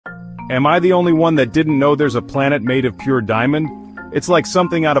Am I the only one that didn't know there's a planet made of pure diamond? It's like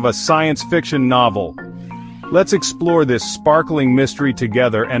something out of a science fiction novel. Let's explore this sparkling mystery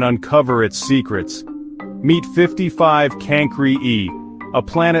together and uncover its secrets. Meet 55 Cancri E, a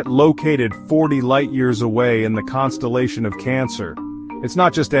planet located 40 light-years away in the constellation of Cancer. It's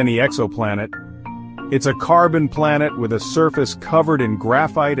not just any exoplanet. It's a carbon planet with a surface covered in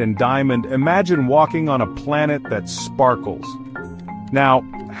graphite and diamond. Imagine walking on a planet that sparkles. Now,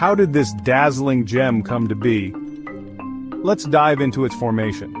 how did this dazzling gem come to be? Let's dive into its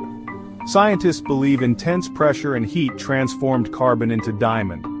formation. Scientists believe intense pressure and heat transformed carbon into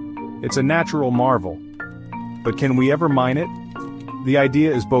diamond. It's a natural marvel. But can we ever mine it? The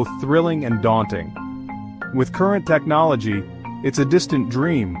idea is both thrilling and daunting. With current technology, it's a distant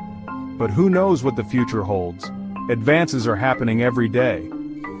dream. But who knows what the future holds? Advances are happening every day.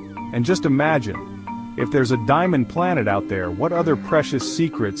 And just imagine, if there's a diamond planet out there, what other precious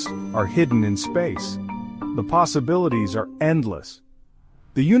secrets are hidden in space? The possibilities are endless.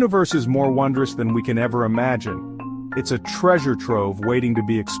 The universe is more wondrous than we can ever imagine. It's a treasure trove waiting to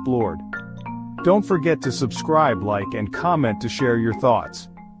be explored. Don't forget to subscribe, like, and comment to share your thoughts.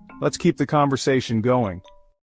 Let's keep the conversation going.